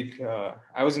actually a big.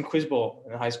 I was in Quiz Bowl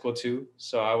in high school too,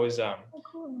 so I was Oh,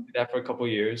 cool. did that for a couple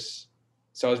of years.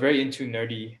 So I was very into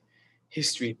nerdy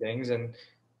history things, and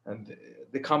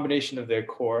the combination of their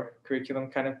core curriculum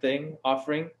kind of thing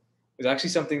offering was actually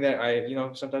something that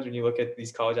sometimes when you look at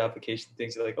these college application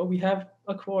things, you're like, oh, we have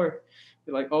a core.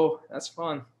 You're like, oh, that's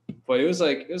fun. But it was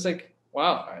like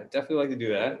wow, I definitely like to do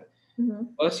that. Mm-hmm.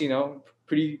 Plus,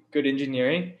 pretty good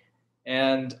engineering,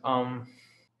 and the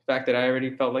fact that I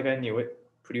already felt like I knew it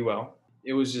pretty well.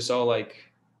 It was just all like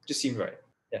just seemed right.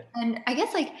 Yeah. And I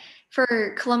guess like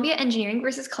for Columbia Engineering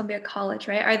versus Columbia College,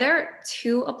 right? Are there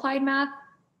two applied math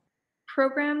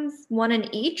programs, one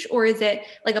in each, or is it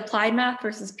like applied math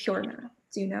versus pure math?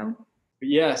 Do you know?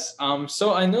 Yes.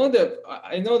 So I know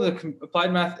the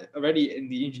applied math already in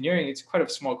the engineering. It's quite a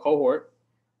small cohort.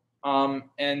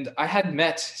 And I had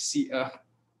met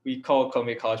we call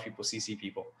Columbia College people CC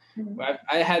people. Mhm.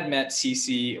 I had met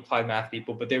CC applied math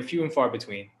people, but they're few and far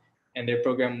between, and their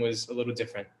program was a little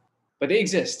different. But they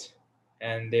exist,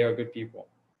 and they are good people.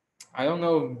 I don't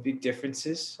know big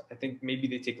differences. I think maybe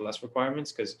they take less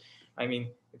requirements because, I mean,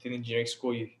 within engineering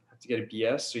school, you have to get a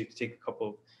BS, so you have to take a couple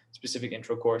of specific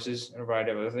intro courses and a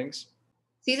variety of other things.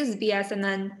 So this is BS, and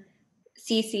then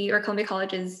CC or Columbia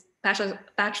College is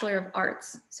Bachelor of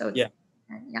Arts. So it's Yeah,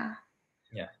 yeah.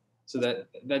 yeah. So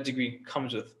that degree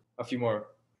comes with a few more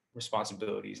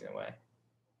responsibilities in a way.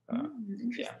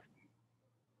 Interesting. Yeah.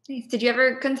 Nice. Did you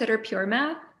ever consider pure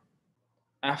math?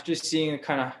 After seeing the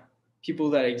kind of people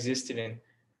that existed in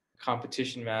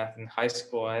competition math in high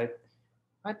school, I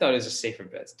thought it was a safer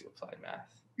bet to do applied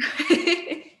math.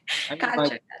 I mean,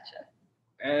 like,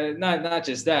 Gotcha. not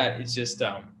just that. It's just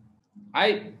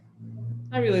I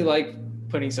I really like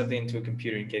putting something into a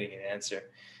computer and getting an answer.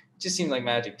 It just seemed like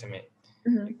magic to me.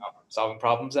 Mhm. Solving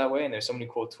problems that way, and there's so many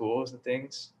cool tools and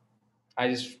things. I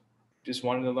just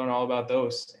wanted to learn all about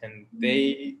those, and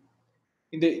they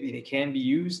can be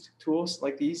used tools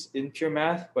like these in pure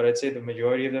math, but I'd say the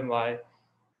majority of them lie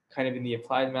kind of in the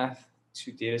applied math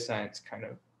to data science kind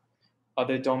of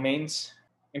other domains.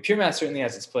 And pure math certainly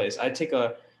has its place. I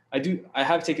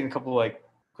have taken a couple like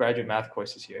graduate math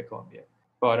courses here at Columbia,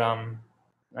 but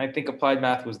I think applied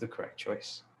math was the correct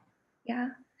choice. Yeah.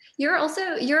 You're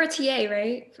a TA,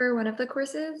 right? For one of the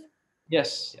courses?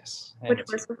 Yes, I am Which a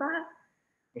course teacher. was that?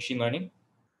 Machine learning.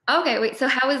 Okay, wait. So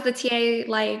how was the TA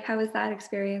life? How was that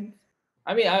experience?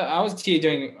 I mean, I was a TA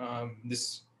during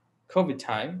this COVID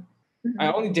time. I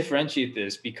Mhm. only differentiate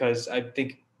this because I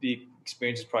think the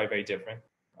experience is probably very different.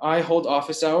 I hold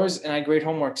office hours and I grade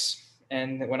homeworks.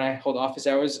 And when I hold office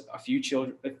hours, a few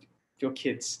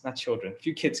kids, not children, a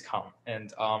few kids come,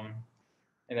 and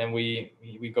then we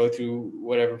go through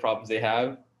whatever problems they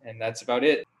have, and that's about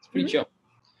it. It's pretty Mhm. chill.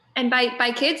 And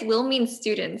by kids, we'll mean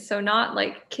students, so not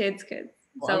like kids.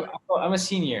 Well, So I'm a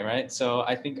senior, right? So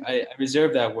I think I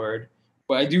reserve that word,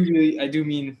 but I do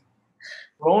mean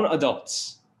grown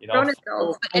adults. You know, grown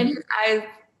adults, but in his eyes,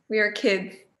 we are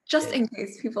kids. Just in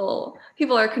case people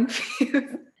are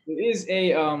confused. it is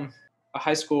a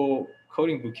high school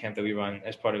coding boot camp that we run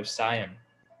as part of SIAM.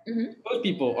 Mhm. Those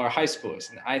people are high schoolers,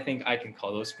 and I think I can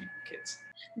call those people kids.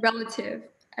 Relative.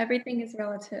 Everything is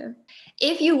relative.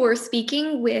 If you were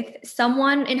speaking with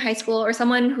someone in high school or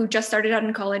someone who just started out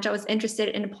in college that was interested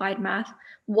in applied math,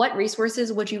 what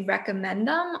resources would you recommend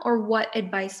them or what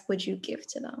advice would you give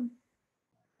to them?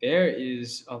 There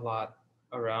is a lot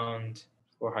around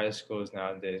for high schools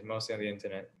nowadays, mostly on the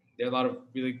internet. There are a lot of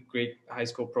really great high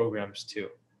school programs too.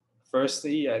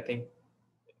 Firstly, I think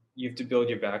you have to build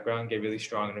your background, get really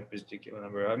strong in a particular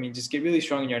number. I mean, just get really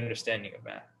strong in your understanding of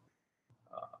math.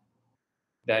 Uh,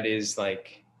 that is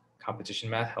like competition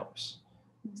math helps.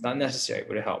 It's not necessary,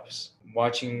 but it helps.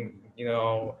 Watching,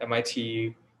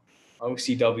 MIT,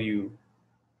 OCW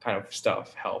kind of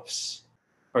stuff helps.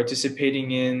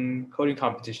 Participating in coding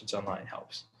competitions online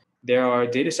helps. There are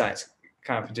data science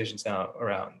competitions now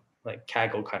around, like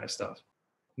Kaggle kind of stuff.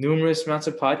 Numerous amounts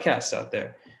of podcasts out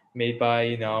there made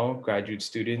by, graduate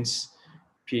students,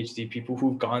 PhD people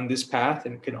who've gone this path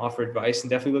and can offer advice, and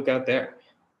definitely look out there.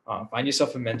 Find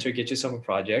yourself a mentor, get yourself a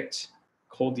project,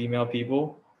 cold email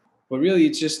people. But really,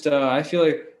 it's just, I feel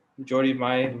like majority of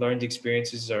my learned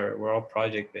experiences were all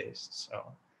project based. So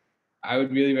I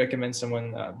would really recommend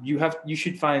someone. You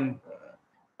should find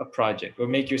a project or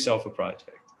make yourself a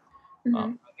project.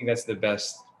 Mhm. I think that's the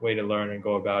best way to learn and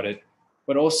go about it.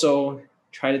 But also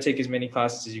try to take as many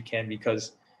classes as you can,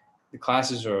 because the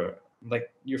classes are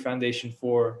like your foundation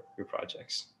for your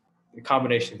projects. The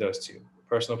combination of those two,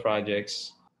 personal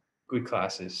projects, good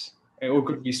classes, or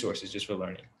good resources just for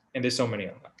learning. And there's so many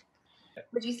online.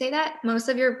 Would you say that most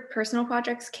of your personal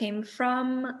projects came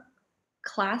from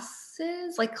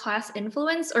classes, like class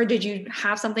influence, or did you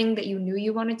have something that you knew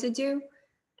you wanted to do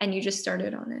and you just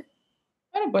started on it?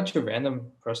 I had a bunch of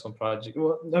random personal projects.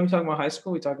 Well, are we talking about high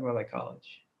school? Are we talking about like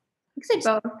college? You could say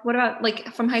both. What about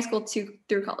like from high school to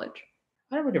through college?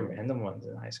 I had a bunch of random ones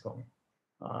in high school.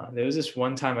 There was this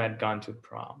one time I had gone to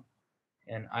prom,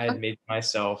 and I had made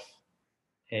myself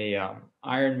a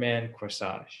Iron Man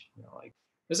corsage. Like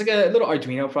it was like a little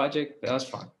Arduino project. But that was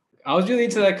fun. I was really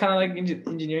into that kind of like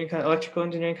engineering, kind of electrical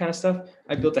engineering kind of stuff.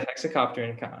 I built a hexacopter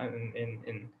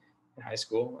in high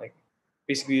school, like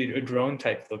basically a drone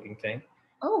type looking thing.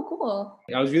 Oh, cool.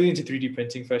 I was really into 3D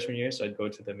printing freshman year, so I'd go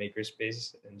to the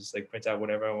makerspace and just like print out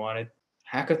whatever I wanted.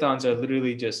 Hackathons are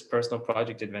literally just personal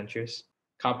project adventures.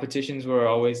 Competitions were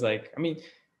always like, I mean,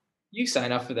 you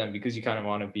sign up for them because you kind of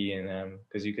want to be in them,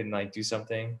 because you can like do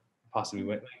something, possibly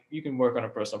win. Like, you can work on a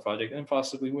personal project and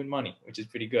possibly win money, which is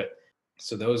pretty good.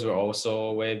 So those were also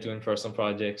a way of doing personal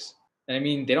projects. And I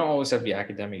mean, they don't always have to be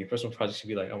academic. Your personal projects should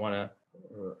be like, I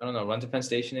don't know, run to Penn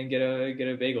Station and get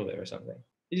a bagel there or something.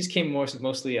 It just came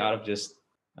mostly out of just,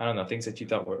 I don't know, things that you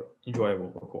thought were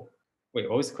enjoyable or cool. Wait,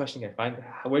 what was the question again?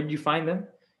 Where did you find them?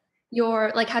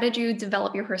 Your like, how did you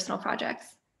develop your personal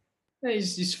projects? Yeah, you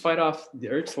just fight off the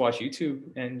urge to watch YouTube,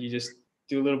 and you just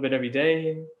do a little bit every day.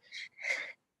 And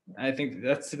I think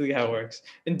that's typically how it works.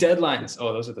 And deadlines.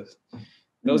 Oh, those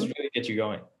Mhm. really get you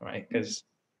going, right? Because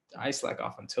I slack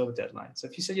off until the deadline. So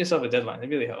if you set yourself a deadline, it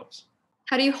really helps.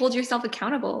 How do you hold yourself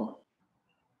accountable?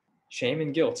 Shame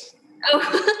and guilt.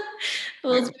 Oh,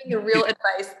 Will's giving the real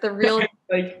advice, the real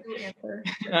Like, answer.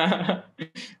 I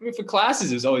mean, for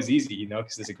classes, it was always easy, you know,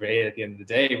 because there's a grade at the end of the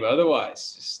day. But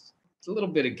otherwise, just a little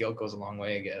bit of guilt goes a long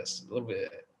way, I guess. A little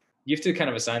bit. You have to kind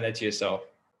of assign that to yourself.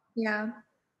 Yeah.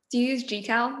 Do you use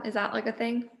GCal? Is that like a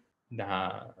thing?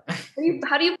 Nah.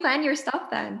 How do you plan your stuff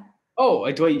then? Oh,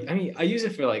 do I? I mean, I use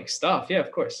it for like stuff. Yeah,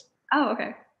 of course. Oh,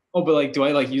 okay. Oh, but like, do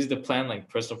I like use the plan like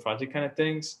personal project kind of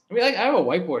things? I mean, like, I have a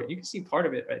whiteboard. You can see part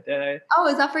of it right there. Oh,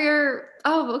 is that for your?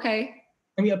 Oh, okay.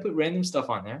 I mean, I put random stuff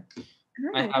on there.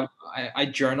 I Oh. have I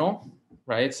journal,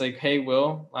 right? It's like, hey,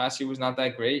 Will, last year was not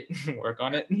that great. Work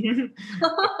on it.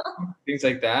 Things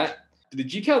like that. The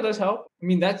GCal does help. I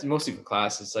mean, that's mostly for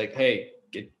class. It's like, hey,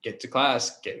 get to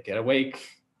class, get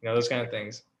awake, you know, those kind of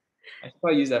things. I should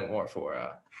probably use that more for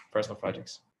personal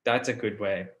projects. That's a good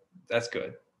way. That's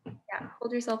good. Yeah,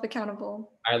 hold yourself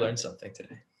accountable. I learned something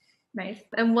today. Nice.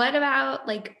 And what about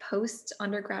like post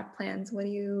undergrad plans? What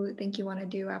do you think you want to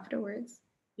do afterwards?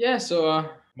 Yeah, so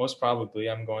most probably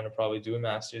I'm going to probably do a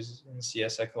master's in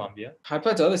CS at Columbia. I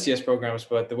applied to other CS programs,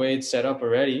 but the way it's set up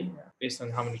already, based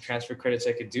on how many transfer credits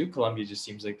I could do, Columbia just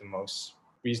seems like the most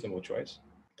reasonable choice.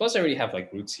 Plus, I already have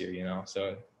like roots here, you know, so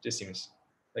it just seems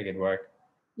like it'd work.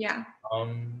 Yeah.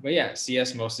 But yeah,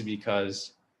 CS mostly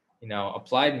because, you know,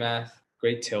 applied math,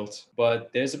 great tilt, but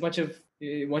there's a bunch of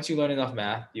once you learn enough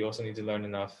math, you also need to learn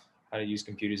enough how to use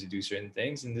computers to do certain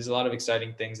things. And there's a lot of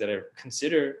exciting things that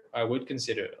I would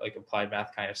consider like applied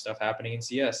math kind of stuff happening in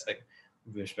CS, like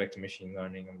with respect to machine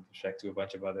learning and with respect to a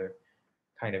bunch of other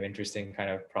kind of interesting kind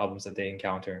of problems that they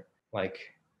encounter, like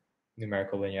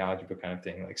numerical linear algebra kind of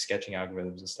thing, like sketching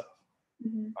algorithms and stuff.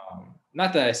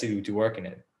 Not that I say to work in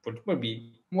it, but it would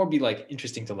be like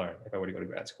interesting to learn if I were to go to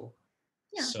grad school.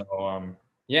 Yeah. So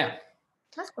yeah.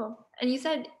 That's cool. And you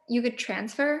said you could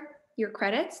transfer your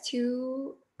credits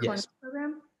to Columbia Yes.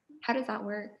 program. How does that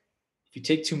work? If you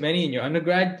take too many in your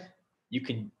undergrad, you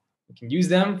can use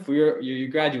them for your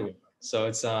graduate. So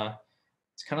it's kind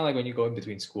of like when you go in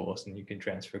between schools and you can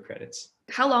transfer credits.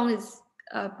 How long is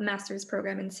a master's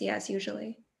program in CS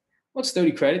usually? Well, it's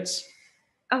 30 credits.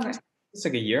 Okay. It's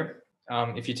like a year.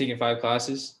 If you're taking 5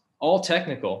 classes, all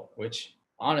technical, which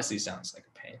honestly sounds like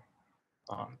a pain.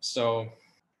 So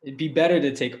it'd be better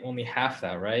to take only half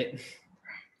that, right?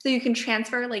 So you can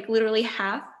transfer like literally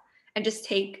half and just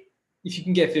take. If you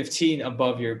can get 15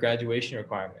 above your graduation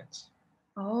requirements.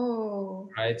 Oh.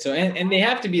 Right. So and they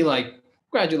have to be like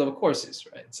graduate level courses,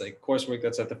 right? It's like coursework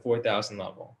that's at the 4,000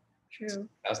 level. True.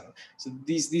 So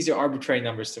these are arbitrary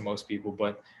numbers to most people,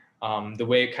 but the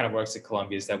way it kind of works at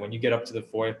Columbia is that when you get up to the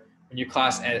fourth, when your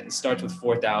class starts with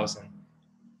 4,000,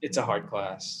 it's a hard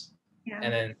class. Yeah.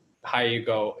 And then the higher you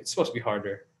go, it's supposed to be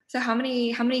harder. So how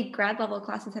many grad level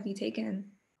classes have you taken?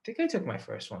 I think I took my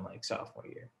first one like sophomore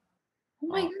year. Oh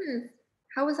my goodness.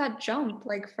 How was that jump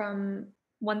like from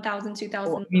 1,000,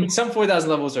 2,000? Well, I mean, some 4,000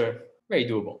 levels are very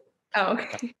doable. Oh,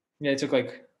 okay. Yeah, I took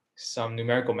like some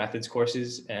numerical methods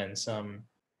courses and some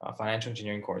financial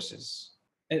engineering courses.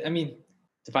 I mean,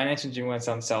 the financial engineering one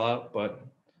sounds sellout, but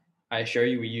I assure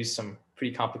you we use some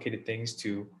pretty complicated things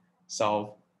to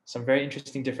solve some very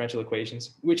interesting differential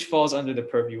equations, which falls under the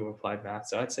purview of applied math.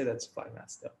 So I'd say that's applied math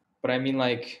stuff. But I mean,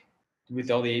 like with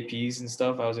all the APs and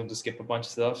stuff, I was able to skip a bunch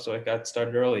of stuff. So I got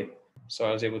started early. So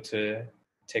I was able to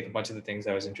take a bunch of the things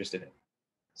I was interested in.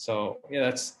 So yeah,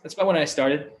 that's about when I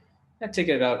started. I take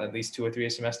it about at least 2 or 3 a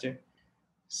semester.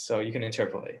 So you can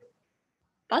interpolate.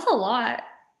 That's a lot.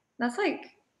 That's like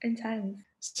intense.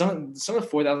 Some of the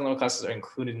 4,000 level classes are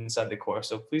included inside the course,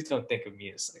 so please don't think of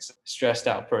me as like a stressed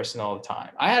out person all the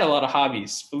time. I had a lot of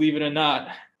hobbies, believe it or not.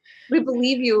 We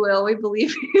believe you, Will. We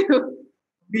believe you.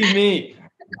 Believe me,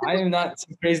 I am not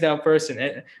some crazed out person.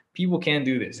 And people can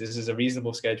do this. This is a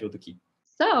reasonable schedule to keep.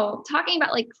 So, talking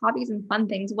about like hobbies and fun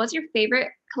things, what's your favorite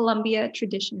Columbia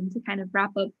tradition to kind of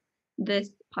wrap up this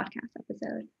podcast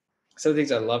episode? Some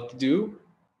things I love to do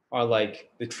are like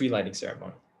the tree lighting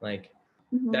ceremony. Like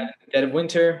that dead of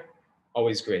winter,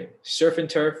 always great. Surf and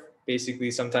turf,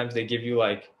 basically sometimes they give you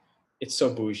like, it's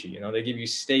so bougie, you know, they give you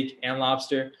steak and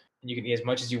lobster and you can eat as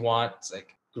much as you want. It's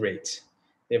like great.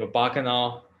 They have a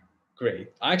bacchanal,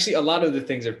 great. Actually, a lot of the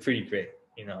things are pretty great,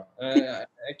 you know. I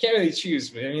can't really choose,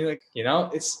 but I mean, like, you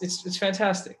know, it's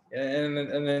fantastic. And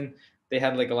then they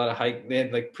had like a lot of they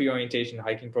had like pre-orientation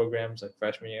hiking programs like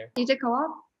freshman year. You did co-op?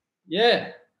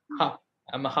 Yeah,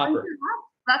 I'm a hopper.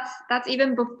 That's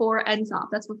even before NSOP.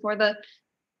 That's before the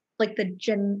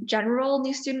general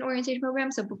new student orientation program.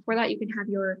 So before that, you can have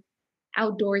your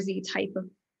outdoorsy type of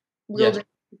wilderness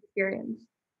experience.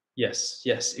 Yes.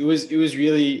 It was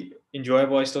really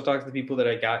enjoyable. I still talk to the people that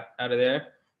I got out of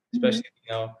there, especially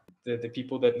you know the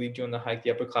people that lead you on the hike, the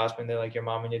upperclassmen. They're like your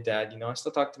mom and your dad. You know, I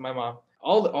still talk to my mom.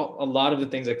 a lot of the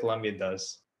things that Columbia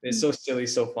does. It's so silly,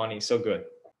 so funny, so good.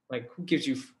 Like, who gives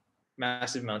you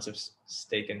massive amounts of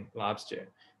steak and lobster,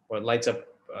 or lights up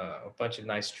a bunch of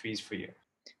nice trees for you?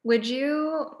 Would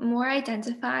you more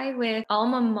identify with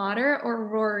alma mater or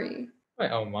Rory? My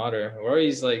alma mater.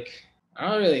 Rory's like, I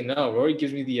don't really know. Rory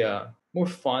gives me the more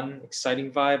fun,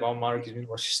 exciting vibe. Alma mater gives me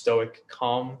more stoic,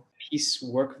 calm, peace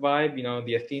work vibe. You know,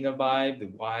 the Athena vibe, the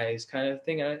wise kind of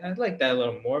thing. I like that a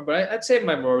little more. But I'd say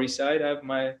my Rory side. I have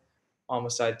my alma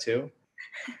side too.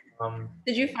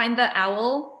 Did you find the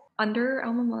owl under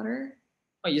alma mater?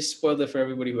 Oh, you spoiled it for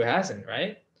everybody who hasn't,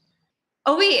 right?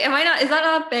 Oh wait, am I not? Is that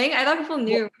not a thing? I thought people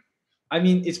knew. Well, I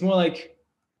mean, it's more like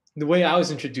the way I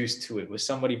was introduced to it was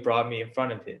somebody brought me in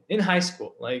front of it in high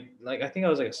school. Like I think I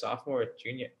was like a sophomore or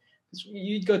junior.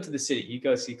 You'd go to the city, you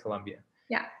go see Columbia.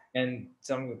 Yeah. And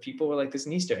some people were like, "There's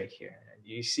an Easter egg here," and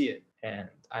you see it. And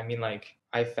I mean, like,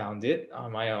 I found it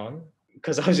on my own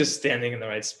because I was just standing in the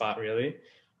right spot, really.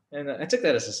 And I took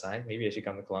that as a sign. Maybe I should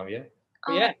come to Columbia.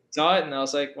 But yeah, saw it and I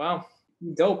was like, "Wow,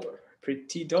 dope,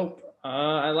 pretty dope.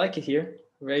 I like it here.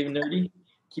 Very nerdy,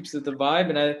 keeps it the vibe."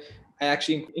 And I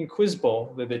actually in Quiz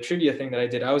Bowl, the trivia thing that I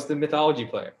did, I was the mythology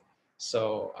player.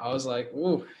 So I was like,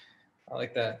 "Ooh, I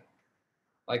like that.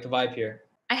 I like the vibe here."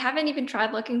 I haven't even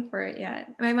tried looking for it yet.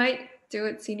 I might do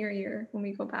it senior year when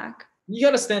we go back. You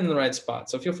got to stand in the right spot.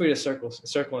 So feel free to circle.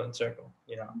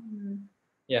 You know.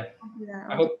 Yeah.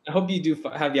 I hope you do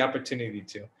have the opportunity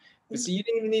to. But see, you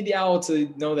didn't even need the owl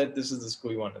to know that this is the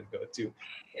school you wanted to go to,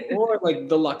 or like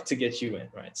the luck to get you in,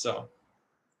 right? So,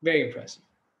 very impressive.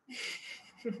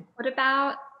 What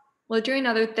about? We'll do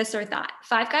another this or that.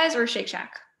 Five Guys or Shake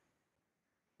Shack?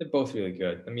 They're both really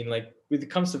good. I mean, like when it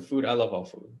comes to food, I love all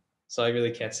food, so I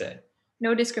really can't say.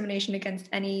 No discrimination against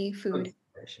any food.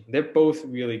 They're both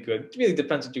really good. It really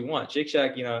depends what you want. Shake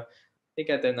Shack, you know, they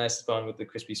got that nice fun with the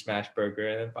crispy smash burger,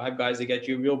 and then Five Guys, they get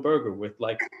you a real burger with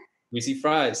like greasy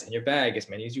fries in your bag, as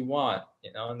many as you want,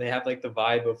 you know, and they have like the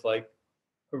vibe of like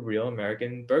a real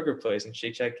American burger place, and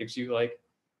Shake Shack gives you like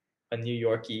a New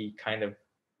Yorky kind of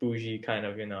bougie kind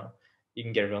of, you know, you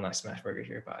can get a real nice smash burger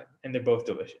here vibe, and they're both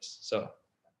delicious. So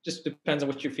just depends on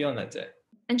what you're feeling that day.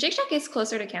 And Shake Shack is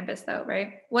closer to campus though,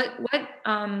 right?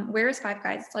 Where is Five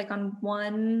Guys? It's like on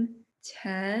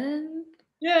 110?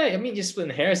 Yeah, I mean, you're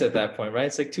splitting hairs at that point, right?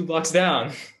 It's like 2 blocks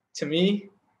down. To me,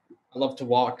 I love to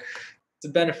walk. It's a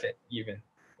benefit, even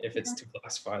if it's 2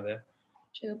 blocks farther.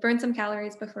 True. Burn some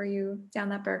calories before you down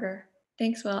that burger.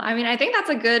 Thanks, Will. I mean, I think that's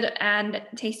a good and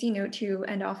tasty note to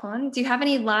end off on. Do you have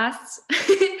any last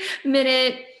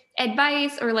minute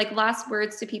advice or like last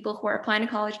words to people who are applying to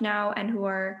college now and who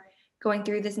are going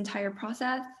through this entire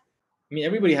process? I mean,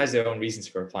 everybody has their own reasons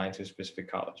for applying to a specific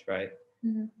college, right?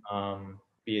 Mm-hmm.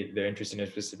 Be it they're interested in a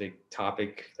specific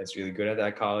topic that's really good at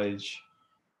that college,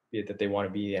 be it that they want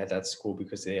to be at that school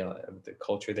because they have the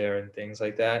culture there and things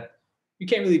like that. You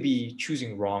can't really be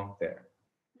choosing wrong there.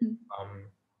 Mm-hmm.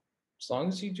 As long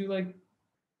as you do like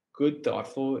good,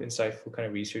 thoughtful, insightful kind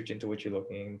of research into what you're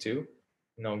looking into,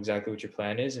 know exactly what your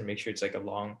plan is, and make sure it's like a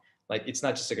long, like it's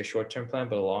not just like a short-term plan,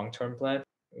 but a long-term plan.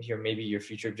 Here, maybe your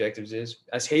future objectives is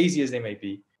as hazy as they may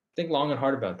be. Think long and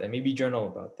hard about that. Maybe journal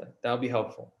about that. That'll be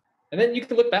helpful. And then you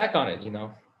can look back on it, you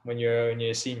know, when you're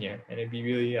a senior, and it'd be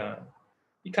really,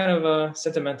 be kind of a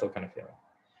sentimental kind of feeling.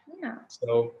 Yeah.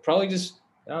 So probably just,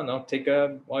 I don't know,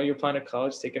 while you're applying to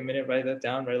college, take a minute, write that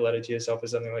down, write a letter to yourself or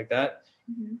something like that.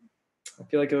 Mm-hmm. I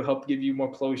feel like it'll help give you more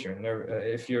closure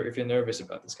if you're nervous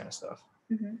about this kind of stuff.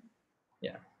 Mm-hmm.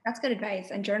 Yeah. That's good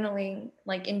advice. And journaling,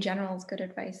 like in general, is good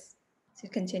advice to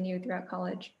continue throughout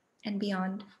college and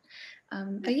beyond.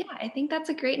 But yeah, I think that's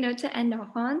a great note to end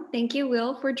off on. Thank you,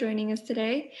 Will, for joining us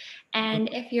today. And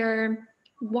if you're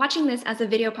watching this as a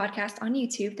video podcast on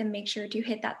YouTube, then make sure to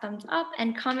hit that thumbs up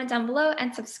and comment down below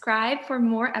and subscribe for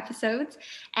more episodes.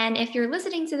 And if you're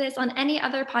listening to this on any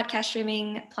other podcast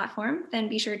streaming platform, then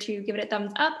be sure to give it a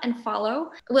thumbs up and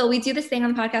follow. Will, we do this thing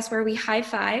on the podcast where we high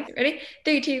five. Ready?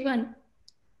 3, 2, 1.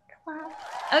 Wow.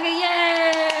 Okay,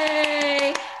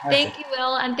 yay! Thank you,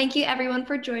 Will, and thank you everyone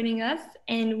for joining us,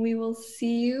 and we will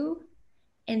see you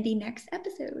in the next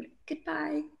episode.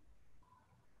 Goodbye.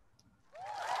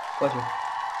 Pleasure.